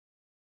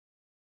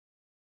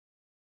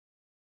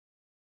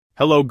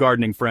Hello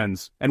gardening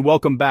friends, and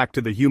welcome back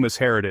to the Humus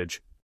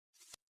Heritage.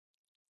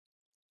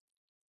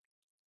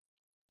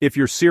 If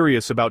you're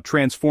serious about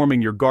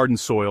transforming your garden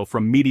soil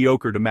from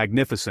mediocre to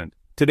magnificent,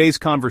 today's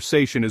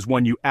conversation is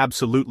one you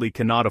absolutely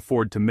cannot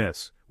afford to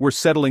miss. We're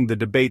settling the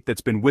debate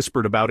that's been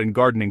whispered about in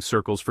gardening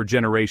circles for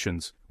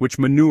generations, which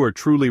manure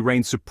truly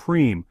reigns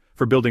supreme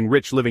for building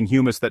rich living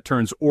humus that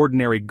turns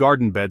ordinary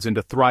garden beds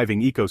into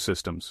thriving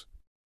ecosystems.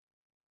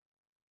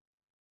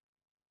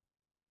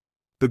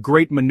 The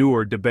Great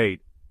Manure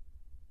Debate.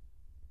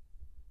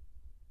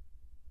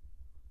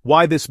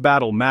 Why this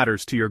battle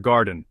matters to your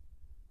garden.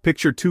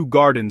 Picture two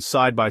gardens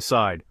side by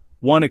side.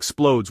 One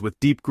explodes with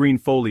deep green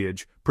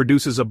foliage,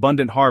 produces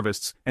abundant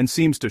harvests, and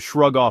seems to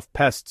shrug off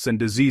pests and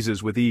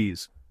diseases with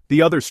ease.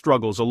 The other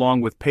struggles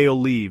along with pale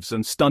leaves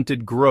and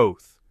stunted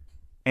growth.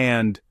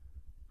 And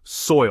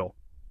soil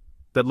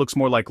that looks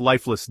more like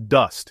lifeless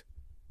dust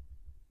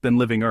than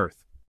living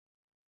earth.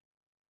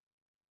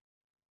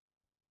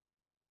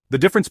 The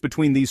difference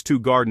between these two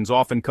gardens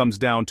often comes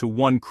down to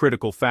one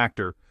critical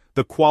factor: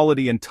 the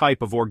quality and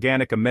type of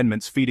organic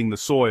amendments feeding the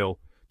soil.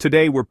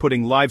 Today we're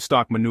putting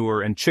livestock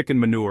manure and chicken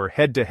manure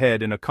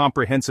head-to-head in a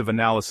comprehensive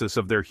analysis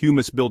of their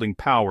humus-building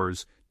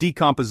powers,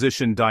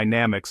 decomposition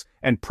dynamics,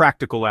 and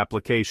practical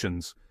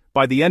applications.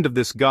 By the end of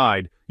this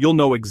guide, you'll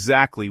know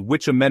exactly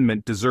which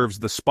amendment deserves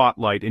the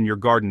spotlight in your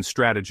garden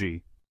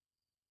strategy.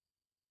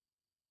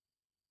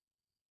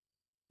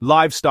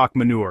 Livestock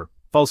manure,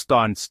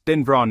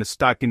 the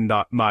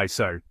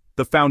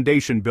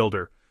foundation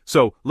builder.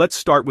 So, let's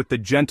start with the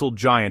gentle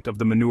giant of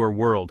the manure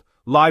world.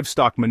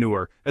 Livestock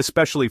manure,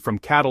 especially from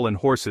cattle and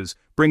horses,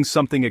 brings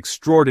something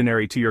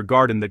extraordinary to your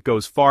garden that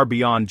goes far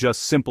beyond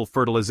just simple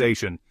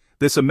fertilization.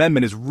 This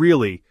amendment is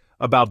really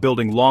about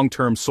building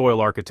long-term soil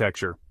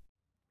architecture.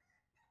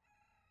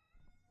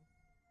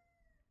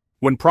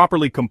 When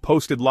properly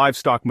composted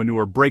livestock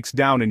manure breaks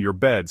down in your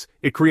beds,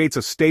 it creates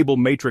a stable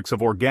matrix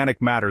of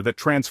organic matter that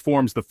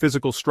transforms the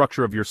physical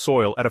structure of your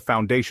soil at a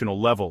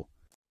foundational level.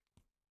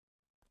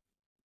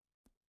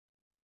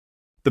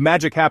 The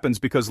magic happens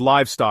because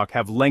livestock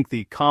have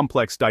lengthy,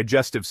 complex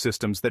digestive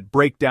systems that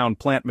break down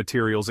plant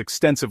materials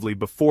extensively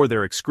before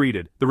they're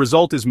excreted. The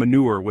result is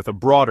manure with a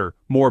broader,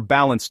 more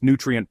balanced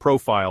nutrient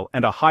profile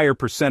and a higher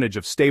percentage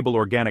of stable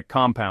organic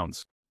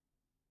compounds.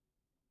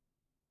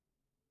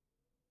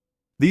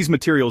 These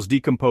materials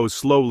decompose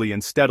slowly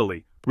and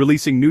steadily,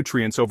 releasing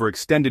nutrients over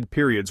extended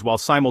periods while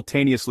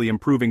simultaneously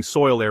improving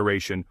soil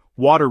aeration,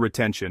 water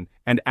retention,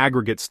 and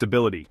aggregate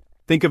stability.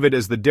 Think of it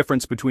as the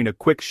difference between a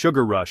quick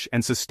sugar rush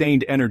and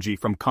sustained energy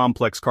from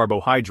complex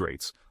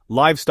carbohydrates.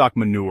 Livestock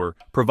manure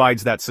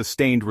provides that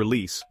sustained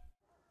release.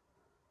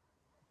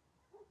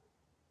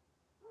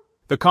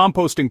 The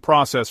composting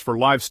process for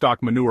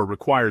livestock manure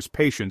requires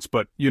patience,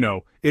 but,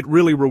 it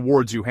really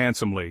rewards you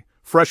handsomely.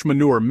 Fresh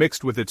manure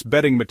mixed with its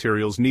bedding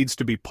materials needs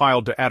to be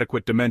piled to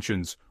adequate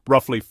dimensions,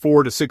 roughly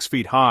 4 to 6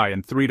 feet high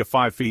and 3 to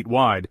 5 feet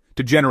wide,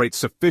 to generate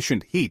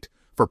sufficient heat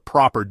for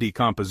proper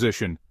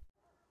decomposition.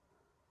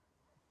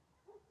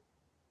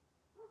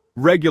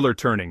 Regular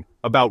turning,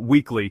 about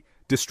weekly,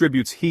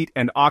 distributes heat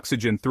and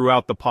oxygen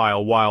throughout the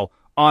pile while,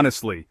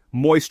 honestly,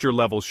 moisture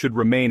levels should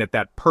remain at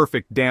that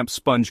perfect damp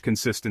sponge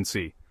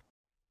consistency.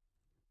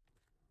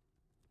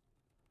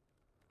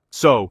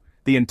 So,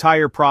 the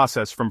entire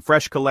process from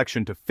fresh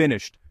collection to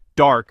finished,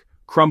 dark,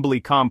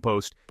 crumbly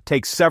compost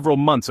takes several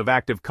months of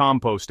active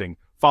composting,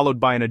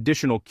 followed by an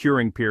additional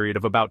curing period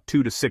of about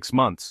 2 to 6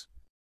 months.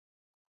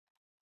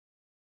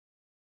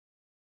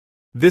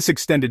 This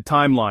extended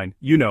timeline,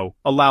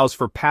 allows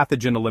for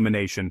pathogen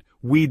elimination,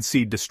 weed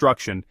seed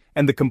destruction,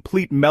 and the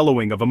complete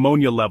mellowing of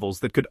ammonia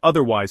levels that could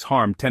otherwise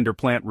harm tender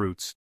plant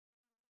roots.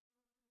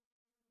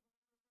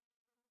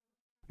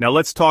 Now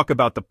let's talk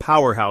about the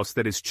powerhouse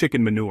that is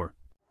chicken manure.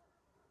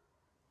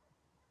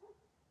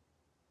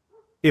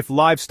 If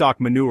livestock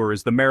manure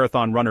is the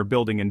marathon runner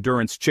building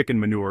endurance,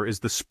 chicken manure is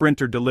the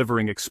sprinter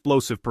delivering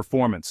explosive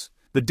performance.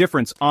 The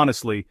difference,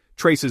 honestly,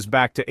 traces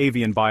back to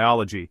avian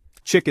biology.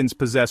 Chickens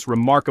possess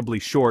remarkably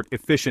short,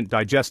 efficient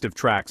digestive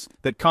tracts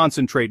that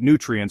concentrate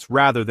nutrients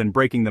rather than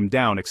breaking them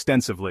down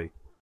extensively.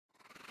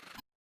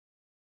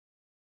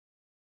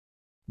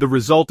 The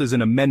result is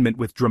an amendment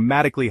with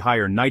dramatically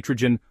higher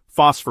nitrogen,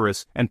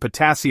 phosphorus, and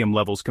potassium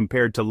levels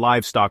compared to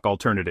livestock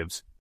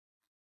alternatives.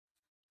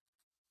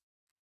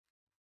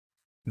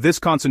 This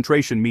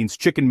concentration means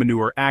chicken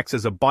manure acts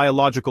as a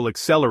biological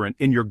accelerant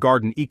in your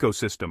garden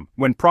ecosystem.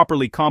 When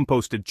properly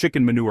composted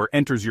chicken manure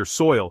enters your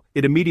soil,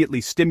 it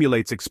immediately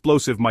stimulates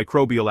explosive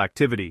microbial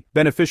activity.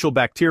 Beneficial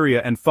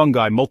bacteria and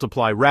fungi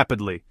multiply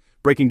rapidly,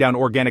 breaking down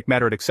organic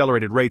matter at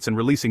accelerated rates and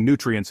releasing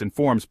nutrients in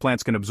forms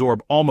plants can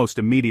absorb almost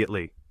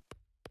immediately.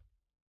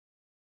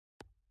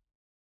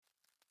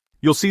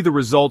 You'll see the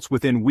results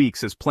within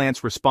weeks as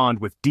plants respond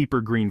with deeper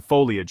green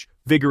foliage,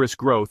 vigorous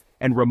growth,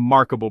 and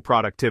remarkable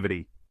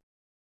productivity.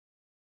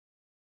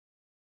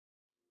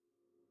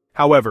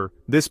 However,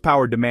 this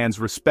power demands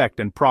respect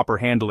and proper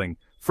handling.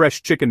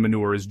 Fresh chicken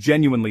manure is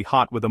genuinely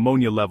hot with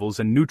ammonia levels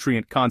and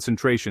nutrient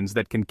concentrations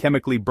that can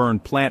chemically burn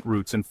plant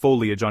roots and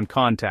foliage on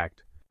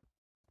contact.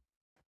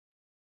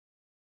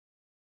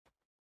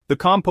 The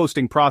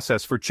composting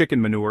process for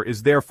chicken manure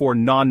is therefore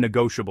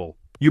non-negotiable.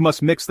 You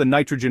must mix the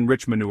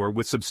nitrogen-rich manure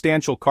with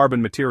substantial carbon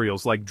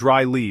materials like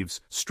dry leaves,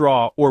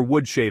 straw, or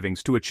wood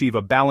shavings to achieve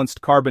a balanced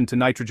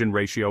carbon-to-nitrogen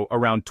ratio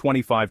around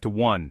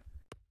 25:1.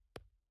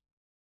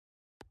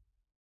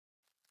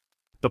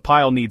 The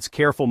pile needs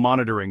careful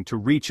monitoring to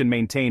reach and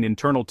maintain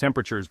internal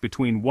temperatures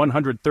between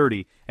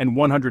 130 and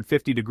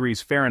 150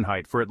 degrees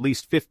Fahrenheit for at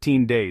least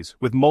 15 days,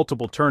 with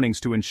multiple turnings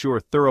to ensure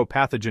thorough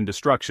pathogen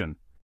destruction.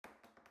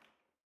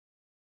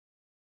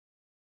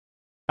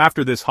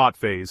 After this hot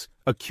phase,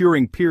 a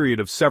curing period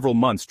of several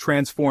months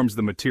transforms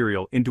the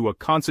material into a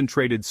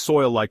concentrated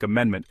soil-like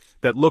amendment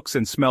that looks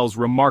and smells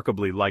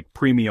remarkably like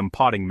premium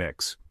potting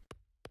mix.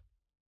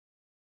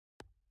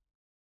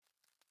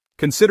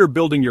 Consider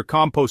building your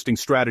composting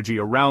strategy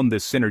around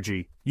this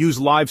synergy. Use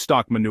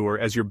livestock manure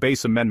as your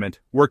base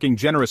amendment, working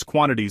generous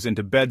quantities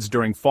into beds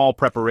during fall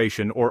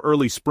preparation or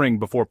early spring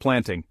before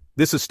planting.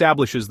 This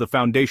establishes the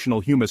foundational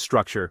humus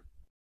structure.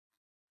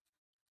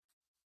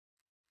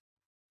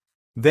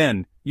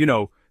 Then,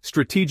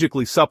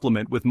 strategically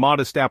supplement with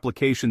modest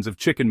applications of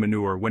chicken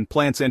manure when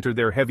plants enter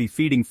their heavy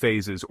feeding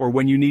phases or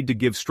when you need to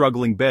give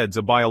struggling beds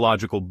a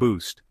biological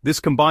boost.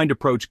 This combined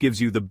approach gives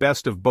you the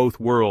best of both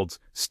worlds: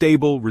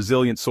 stable,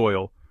 resilient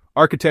soil,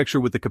 architecture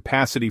with the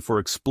capacity for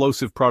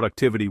explosive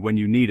productivity when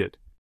you need it.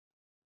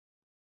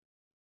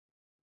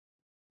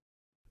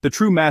 The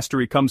true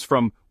mastery comes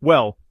from,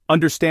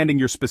 understanding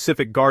your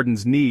specific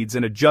garden's needs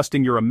and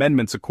adjusting your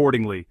amendments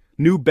accordingly.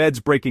 New beds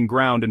breaking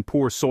ground and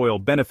poor soil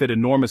benefit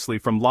enormously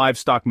from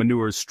livestock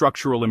manure's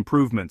structural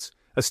improvements.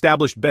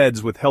 Established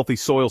beds with healthy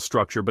soil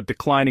structure but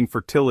declining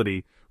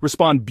fertility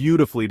respond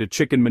beautifully to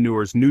chicken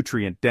manure's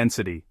nutrient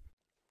density.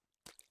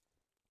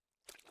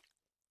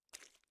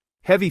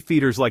 Heavy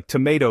feeders like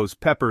tomatoes,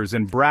 peppers,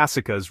 and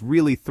brassicas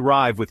really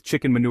thrive with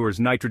chicken manure's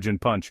nitrogen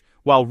punch,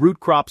 while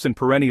root crops and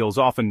perennials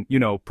often,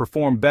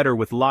 perform better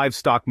with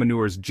livestock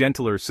manure's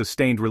gentler,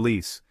 sustained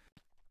release.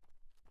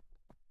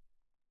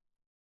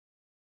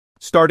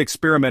 Start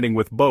experimenting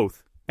with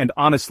both, and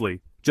honestly,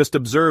 just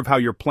observe how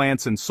your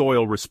plants and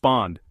soil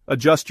respond.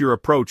 Adjust your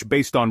approach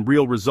based on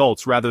real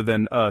results rather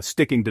than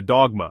sticking to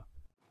dogma.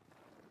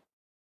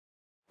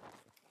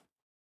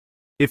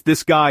 If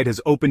this guide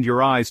has opened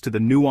your eyes to the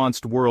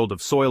nuanced world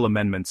of soil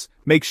amendments,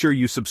 make sure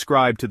you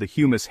subscribe to the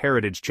Humus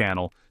Heritage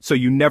channel so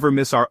you never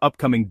miss our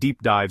upcoming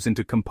deep dives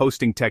into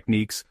composting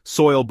techniques,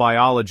 soil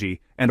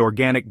biology, and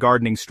organic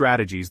gardening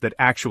strategies that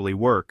actually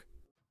work.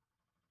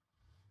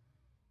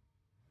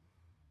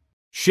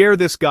 Share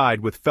this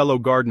guide with fellow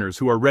gardeners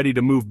who are ready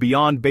to move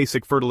beyond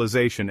basic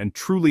fertilization and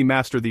truly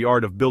master the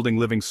art of building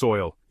living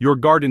soil. Your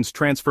garden's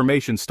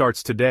transformation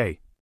starts today.